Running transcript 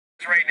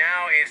Right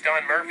now is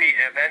Don Murphy,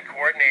 event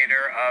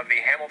coordinator of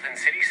the Hamilton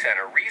City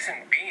Center.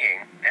 Reason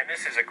being, and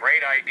this is a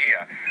great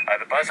idea,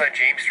 the buzz on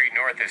James Street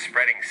North is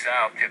spreading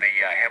south to the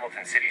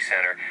Hamilton City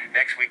Center.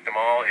 Next week, the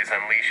mall is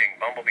unleashing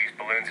Bumble Bee's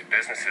balloons and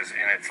businesses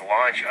in its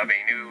launch of a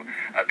new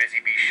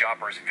Busy Bee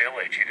Shoppers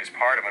Village. It is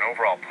part of an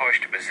overall push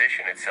to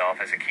position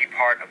itself as a key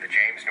part of the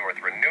James North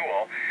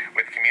renewal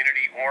with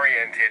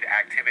community-oriented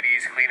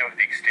activities, clean up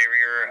the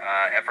exterior,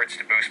 efforts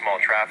to boost mall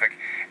traffic,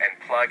 and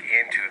plug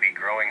into the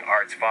growing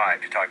arts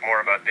vibe. To talk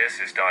more about this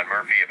is Don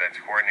Murphy,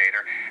 events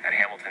coordinator at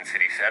Hamilton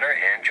City Center,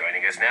 and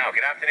joining us now.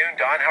 Good afternoon,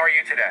 Don. How are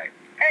you today?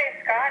 Hey,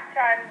 Scott.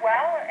 I'm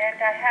well, and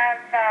I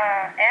have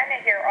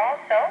Anna here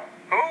also.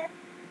 Who?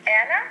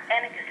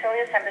 Anna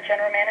Casilius. I'm the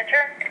general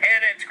manager.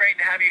 Anna, it's great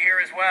to have you here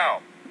as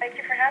well. Thank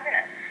you for having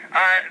us.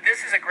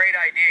 This is a great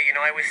idea. You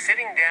know, I was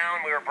sitting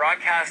down, we were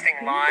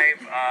broadcasting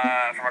live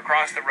from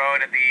across the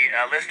road at the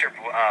Lister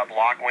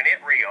block when it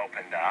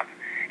reopened up.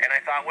 And I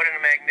thought, what a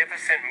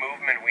magnificent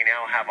movement we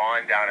now have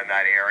on down in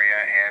that area,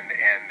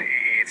 and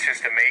it's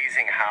just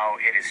amazing how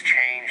it has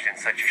changed in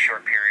such a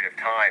short period of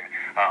time.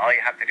 All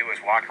you have to do is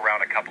walk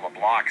around a couple of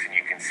blocks, and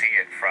you can see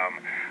it from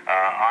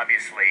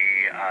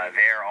obviously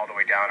there all the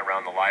way down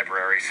around the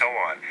library, so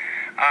on.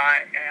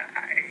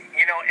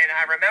 You know, and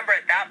I remember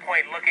at that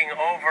point looking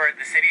over at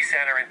the city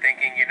center and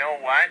thinking, you know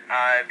what,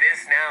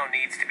 this now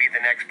needs to be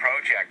the next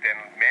project.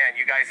 And man,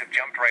 you guys have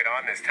jumped right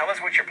on this. Tell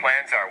us what your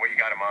plans are, what you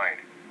got in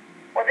mind.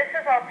 Well, this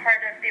is all part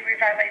of the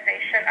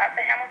revitalization of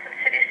the Hamilton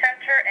City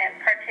Center and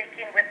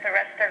partaking with the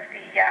rest of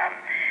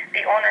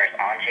the owners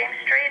on James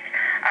Street.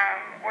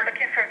 We're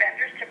looking for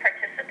vendors to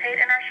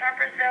participate in our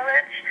Shoppers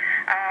Village.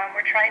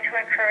 We're trying to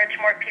encourage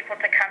more people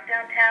to come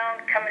downtown,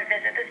 come and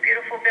visit this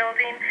beautiful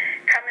building,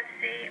 come and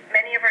see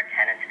many of our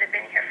tenants that have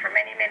been here for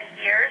many, many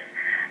years.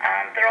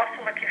 They're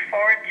also looking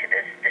forward to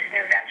this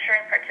new venture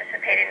and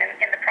participating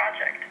in the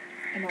project.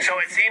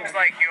 So it seems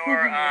like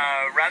you're,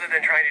 rather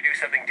than trying to do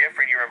something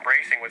different, you're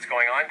embracing what's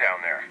going on down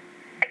there.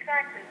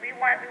 Exactly. We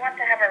want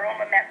to have our own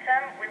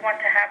momentum. We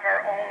want to have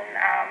our own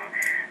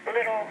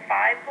little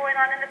vibe going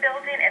on in the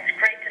building. It's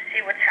great to see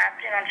what's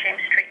happening on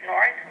James Street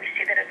North. We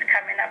see that it's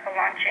coming up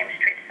along James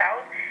Street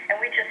South, and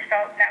we just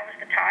felt now was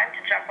the time to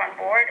jump on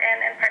board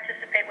and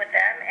participate with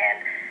them.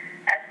 And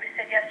as we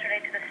said yesterday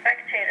to the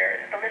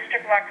Spectator, the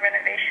Lister Block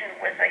renovation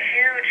was a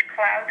huge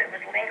cloud that was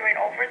lingering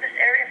over this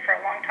area for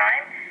a long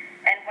time.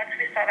 And once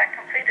we saw that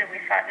completed,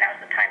 we thought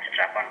now's the time to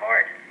jump on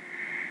board.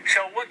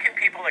 So what can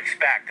people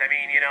expect? I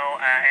mean, you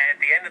know, at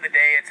the end of the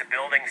day, it's a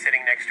building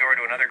sitting next door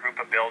to another group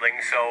of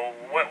buildings. So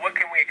what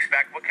can we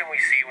expect? What can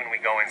we see when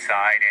we go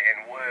inside?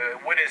 And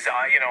what is,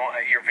 you know,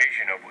 your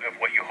vision of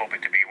what you hope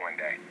it to be one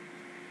day?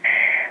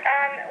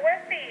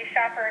 With the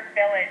Shoppers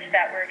Village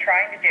that we're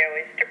trying to do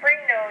is to bring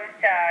those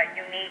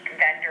unique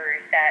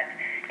vendors that,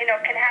 you know,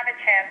 can have a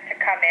chance to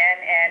come in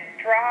and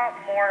draw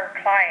more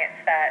clients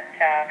that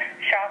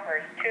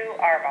shoppers to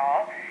our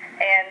mall,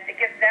 and it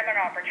gives them an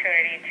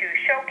opportunity to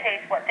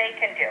showcase what they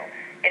can do.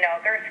 You know,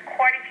 there's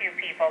quite a few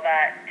people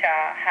that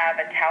have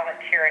a talent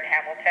here in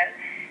Hamilton,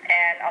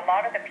 and a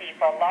lot of the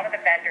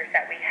vendors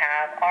that we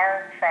have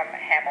are from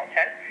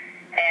Hamilton.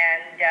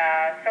 And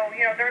so,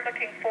 you know, they're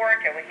looking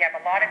forward to it. We have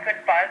a lot of good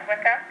buzz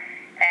with them.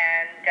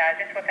 And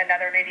just with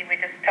another lady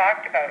we just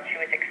talked about, she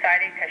was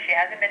excited because she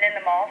hasn't been in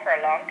the mall for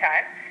a long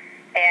time.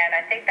 And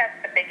I think that's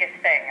the biggest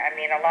thing. I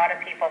mean, a lot of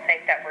people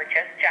think that we're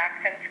just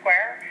Jackson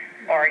Square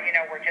or, you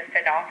know, we're just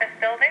an office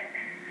building.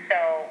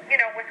 So,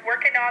 you know, with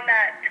working on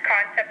that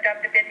concept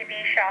of the Busy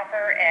Bee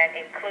Shopper and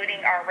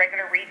including our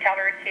regular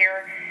retailers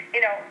here,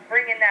 you know,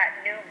 bringing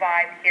that new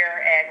vibe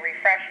here and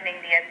refreshing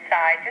the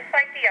inside, just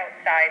like the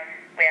outside.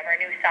 We have our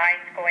new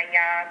signs going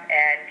up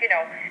and, you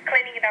know,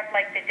 cleaning it up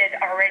like they did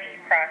already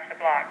across the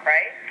block,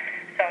 right?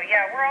 So,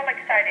 yeah, we're all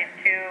excited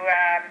to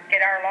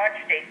get our launch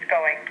dates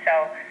going.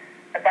 So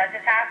the buzz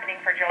is happening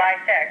for July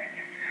 6th.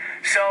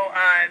 So,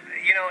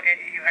 you know,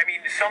 I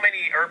mean, so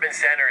many urban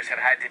centers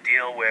have had to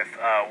deal with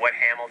what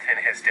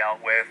Hamilton has dealt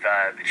with,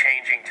 the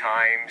changing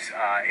times.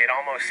 It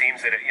almost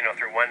seems that, you know,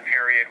 through one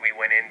period we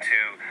went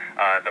into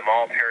the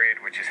mall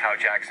period, which is how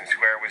Jackson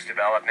Square was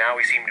developed. Now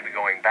we seem to be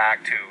going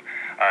back to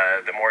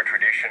the more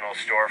traditional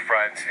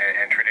storefronts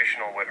and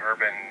traditional what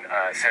urban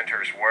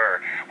centers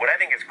were. What I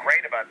think is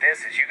great about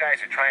this is you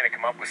guys are trying to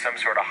come up with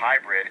some sort of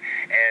hybrid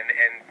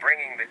and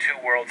bringing the two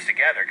worlds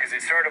together, because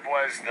it sort of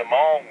was the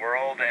mall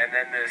world and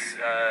then this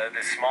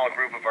small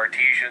group of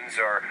artisans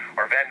or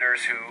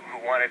vendors who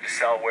wanted to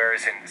sell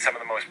wares in some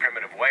of the most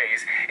primitive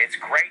ways. It's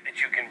great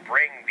that you can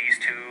bring these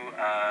two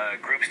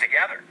groups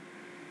together.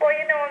 Well,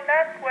 you know, and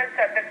that was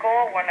the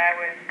goal when I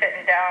was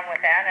sitting down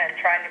with Anna and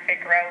trying to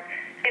figure out,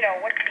 you know,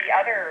 what's the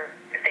other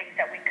things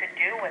that we could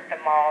do with the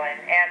mall. And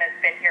Anna's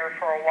been here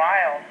for a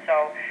while,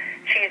 so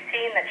she has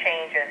seen the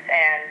changes.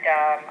 And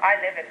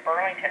I live in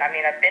Burlington. I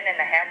mean, I've been in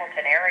the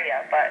Hamilton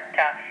area, but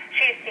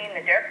she has seen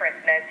the difference.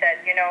 And I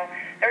said, you know,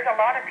 there's a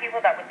lot of people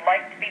that would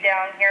like to be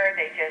down here.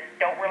 They just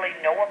don't really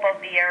know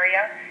about the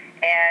area.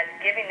 and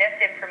giving this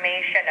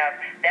information of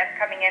them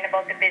coming in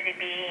about the Busy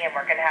Bee, and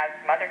we're going to have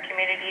some other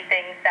community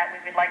things that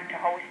we would like to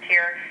host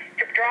here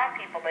to draw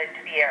people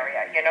into the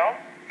area, you know?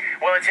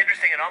 Well, it's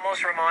interesting. It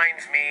almost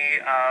reminds me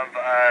of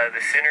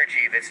the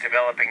synergy that's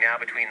developing now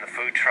between the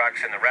food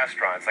trucks and the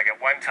restaurants. Like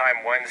at one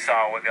time, one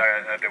saw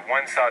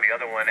the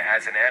other one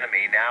as an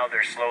enemy. Now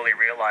they're slowly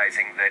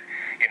realizing that,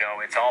 you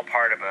know, it's all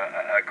part of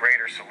a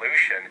greater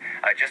solution.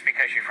 Just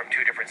because you're from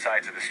two different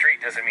sides of the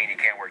street doesn't mean you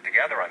can't work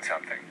together on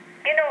something.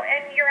 You know,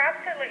 and you're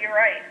absolutely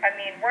right. I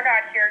mean, we're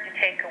not here to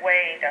take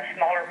away the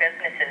smaller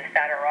businesses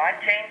that are on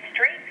James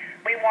Street.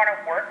 We want to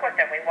work with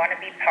them. We want to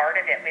be part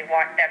of it. We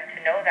want them to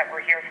know that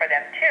we're here for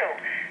them too.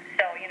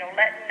 So, you know,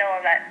 letting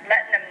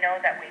them know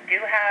that we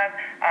do have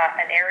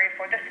an area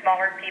for the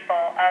smaller people,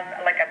 of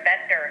like a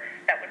vendor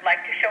that would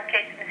like to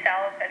showcase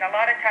themselves. And a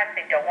lot of times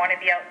they don't want to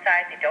be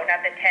outside. They don't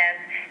have the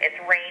tents. It's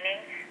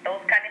raining.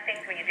 Those kind of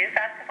things when you do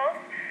festivals.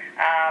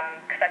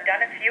 Because I've done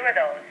a few of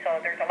those.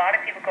 So there's a lot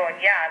of people going,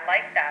 yeah, I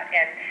like that.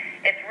 And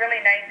it's really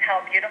nice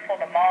how beautiful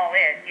the mall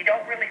is. You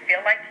don't really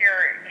feel like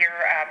you're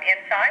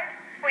inside.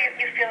 Well,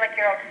 you feel like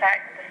you're outside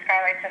with the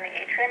skylights and the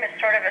atrium. It's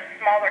sort of a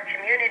smaller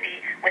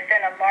community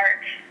within a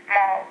large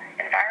mall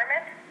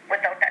environment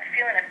without that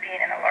feeling of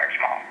being in a large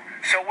mall.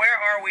 So where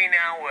are we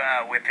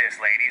now with this,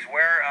 ladies?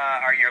 Where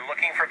are you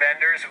looking for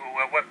vendors?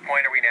 At what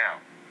point are we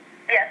now?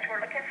 Yes, we're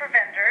looking for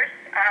vendors.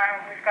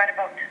 We've got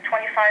about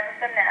 25 of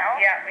them now.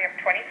 Yeah, we have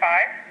 25.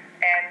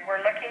 And we're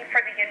looking for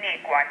the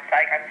unique ones.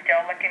 Like, I'm still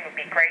looking, it would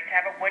be great to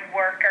have a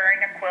woodworker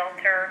and a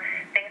quilter,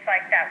 things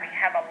like that. We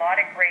have a lot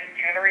of great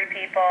jewelry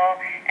people,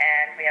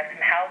 and we have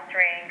some house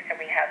drinks, and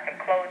we have some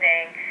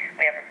clothing.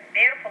 We have a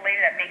beautiful lady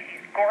that makes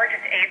these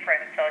gorgeous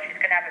aprons, so she's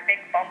going to have a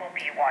big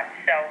bumblebee one.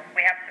 So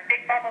we have some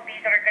big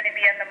bumblebees that are going to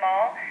be in the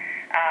mall.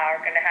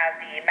 We're going to have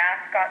the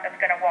mascot that's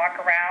going to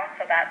walk around,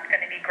 so that's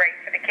going to be great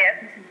for the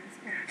kids.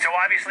 So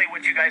obviously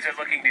what you guys are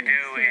looking to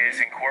do is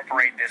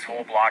incorporate this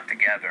whole block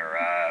together,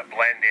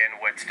 blend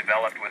in what's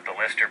developed with the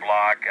Lister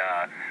block,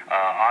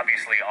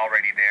 obviously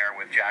already there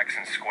with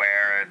Jackson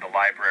Square, the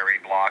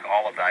library block,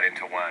 all of that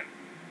into one.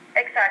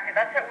 Exactly.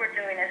 That's what we're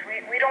doing. Is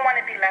we don't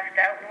want to be left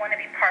out. We want to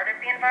be part of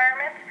the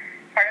environment,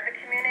 part of the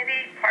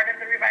community, part of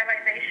the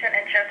revitalization,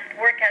 and just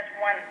work as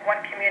one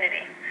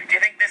community. Do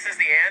you think this is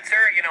the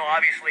answer? You know,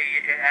 obviously,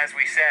 as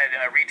we said,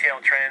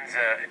 retail trends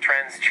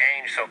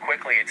change so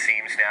quickly, it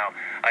seems now.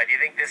 Do you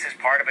think this is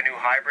part of a new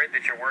hybrid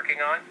that you're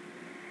working on?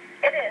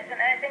 It is, and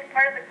I think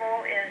part of the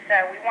goal is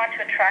we want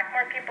to attract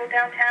more people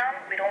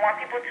downtown. We don't want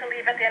people to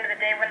leave at the end of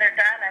the day when they're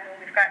done. I mean,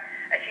 we've got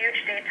a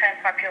huge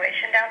daytime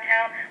population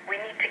downtown. We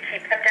need to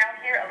keep them down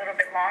here a little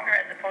bit longer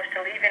as opposed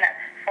to leaving at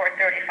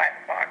 4:30,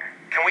 5 o'clock.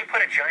 Can we put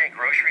a giant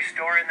grocery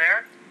store in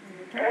there?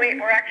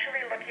 We're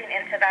actually looking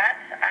into that.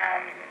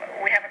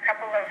 We have a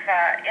couple of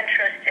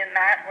interests in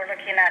that. We're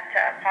looking at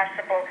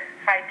possible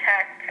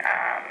high-tech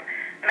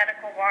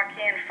medical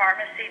walk-in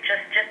pharmacy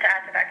just to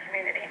add to that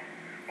community.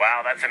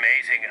 Wow, that's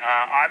amazing.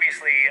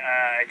 Obviously,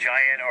 a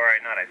giant, or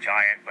not a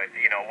giant, but,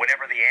 you know,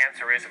 whatever the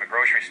answer is of a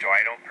grocery store,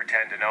 I don't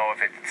pretend to know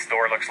if the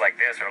store looks like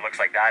this or looks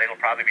like that. It'll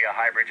probably be a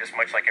hybrid just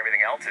much like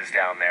everything else is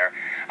down there.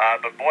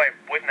 But, boy,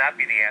 wouldn't that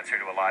be the answer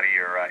to a lot of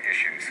your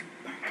issues?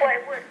 Well,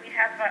 it would. We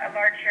have a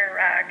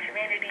larger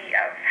community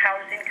of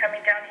housing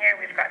coming down here.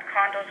 We've got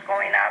condos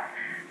going up.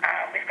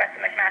 We've got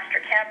the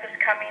McMaster campus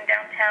coming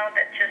downtown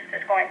that just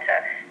is going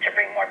to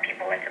bring more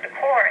people into the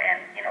core.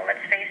 And, you know,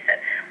 let's face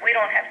it, we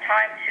don't have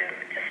time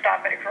to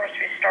stop at a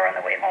grocery store on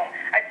the way home.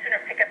 I'd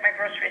sooner pick up my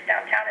groceries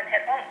downtown and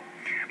head home.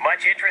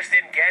 Much interest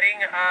in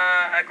getting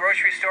a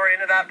grocery store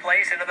into that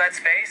place, into that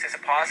space? Is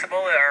it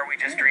possible, or are we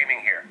just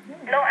dreaming here?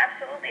 No,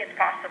 absolutely, it's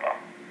possible.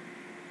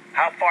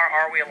 How far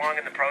are we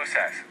along in the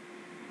process?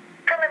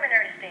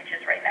 Preliminary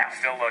stages right now.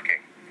 Still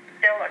looking.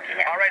 Still looking.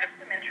 Yeah. All right.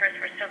 Some interest.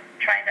 We're still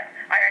trying to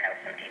iron out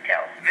some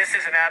details. This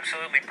is an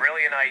absolutely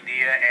brilliant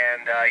idea,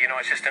 and, you know,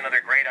 it's just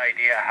another great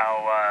idea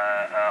how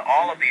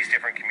all of these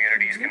different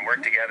communities can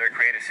work together,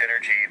 create a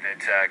synergy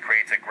that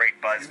creates a great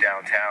buzz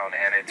downtown,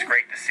 and it's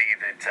great to see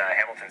that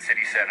Hamilton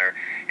City Centre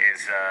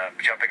is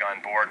jumping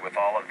on board with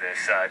all of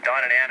this.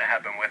 Don and Anna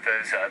have been with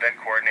us, event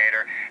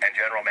coordinator and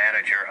general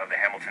manager of the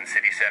Hamilton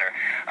City Centre.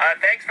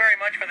 Thanks very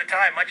much for the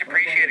time. Much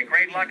appreciated.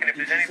 Great luck, and if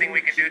there's anything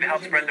we can do to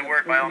help spread the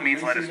word, by all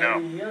means, let us know.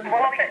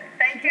 Well,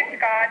 thank you,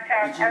 Scott.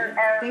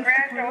 Our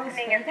grand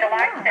opening is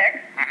July 6th,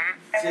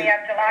 and we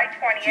have July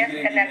 20th,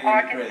 and then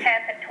August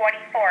 10th and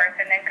 24th,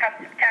 and then come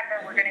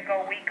September, we're going to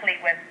go weekly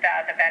with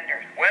the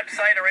vendors.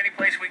 Website or any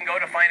place we can go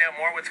to find out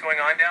more what's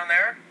going on down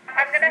there?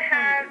 I'm going to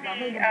have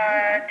the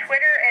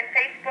Twitter and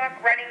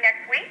Facebook running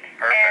next week,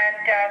 Perfect. And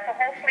so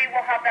hopefully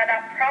we'll have that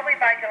up probably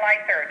by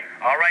July 3rd.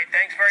 All right,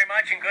 thanks very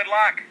much, and good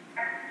luck.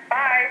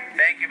 Bye.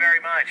 Thank you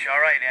very much.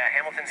 All right,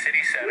 Hamilton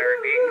City Centre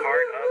being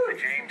part of the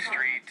James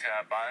Street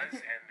Buzz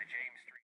and the